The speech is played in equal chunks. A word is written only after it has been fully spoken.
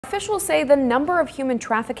Officials say the number of human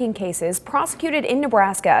trafficking cases prosecuted in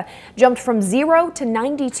Nebraska jumped from 0 to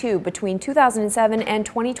 92 between 2007 and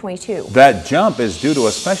 2022. That jump is due to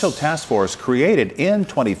a special task force created in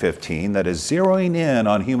 2015 that is zeroing in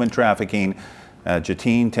on human trafficking.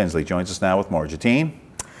 Jatine Tinsley joins us now with more. Jatine?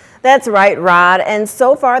 That's right, Rod. And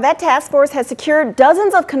so far, that task force has secured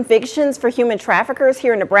dozens of convictions for human traffickers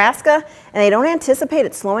here in Nebraska, and they don't anticipate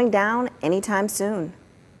it slowing down anytime soon.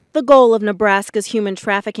 The goal of Nebraska's Human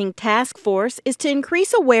Trafficking Task Force is to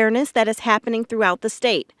increase awareness that is happening throughout the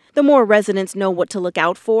state. The more residents know what to look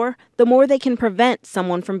out for, the more they can prevent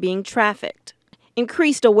someone from being trafficked.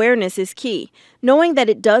 Increased awareness is key. Knowing that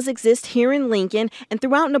it does exist here in Lincoln and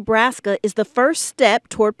throughout Nebraska is the first step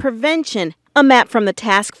toward prevention. A map from the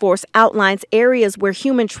task force outlines areas where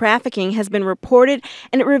human trafficking has been reported,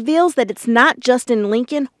 and it reveals that it's not just in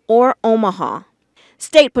Lincoln or Omaha.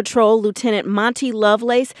 State Patrol Lieutenant Monty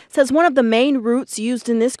Lovelace says one of the main routes used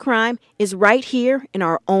in this crime is right here in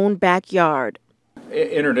our own backyard.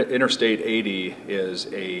 Interstate 80 is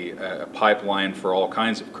a pipeline for all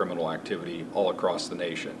kinds of criminal activity all across the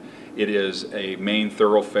nation. It is a main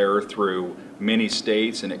thoroughfare through many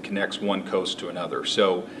states, and it connects one coast to another.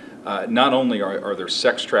 So not only are there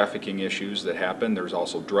sex trafficking issues that happen, there's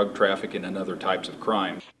also drug trafficking and other types of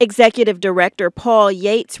crime. Executive Director Paul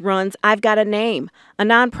Yates runs I've Got a Name, a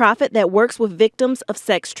nonprofit that works with victims of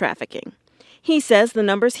sex trafficking. He says the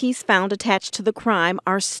numbers he's found attached to the crime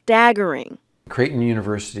are staggering. Creighton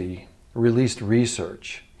University released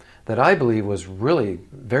research that I believe was really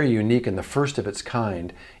very unique and the first of its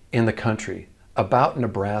kind in the country about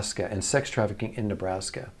Nebraska and sex trafficking in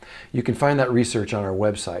Nebraska. You can find that research on our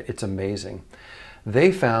website. It's amazing.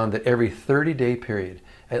 They found that every 30-day period,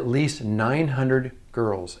 at least 900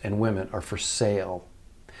 girls and women are for sale.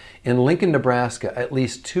 In Lincoln, Nebraska, at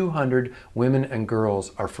least 200 women and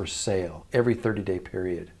girls are for sale every 30-day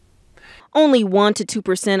period. Only 1 to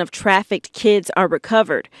 2% of trafficked kids are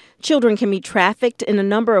recovered. Children can be trafficked in a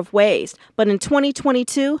number of ways, but in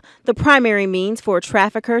 2022, the primary means for a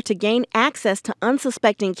trafficker to gain access to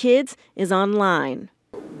unsuspecting kids is online.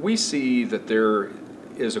 We see that there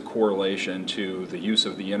is a correlation to the use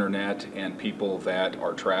of the internet and people that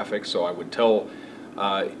are trafficked, so I would tell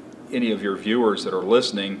any of your viewers that are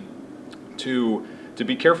listening to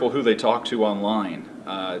be careful who they talk to online,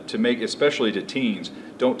 especially to teens.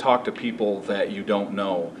 Don't talk to people that you don't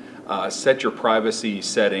know. Set your privacy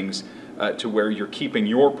settings to where you're keeping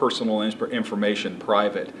your personal information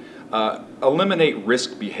private. Eliminate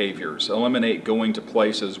risk behaviors. Eliminate going to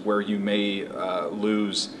places where you may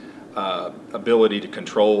lose ability to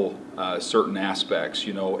control certain aspects,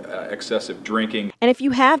 excessive drinking. And if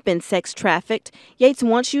you have been sex trafficked, Yates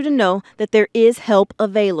wants you to know that there is help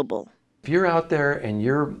available. If you're out there and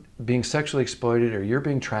you're being sexually exploited or you're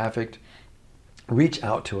being trafficked, reach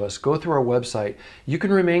out to us. Go through our website. You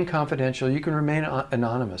can remain confidential. You can remain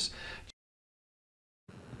anonymous.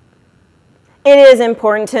 It is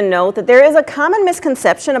important to note that there is a common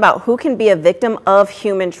misconception about who can be a victim of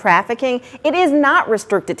human trafficking. It is not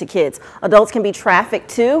restricted to kids. Adults can be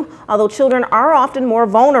trafficked too, although children are often more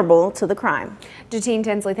vulnerable to the crime. Jatine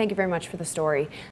Tinsley, thank you very much for the story.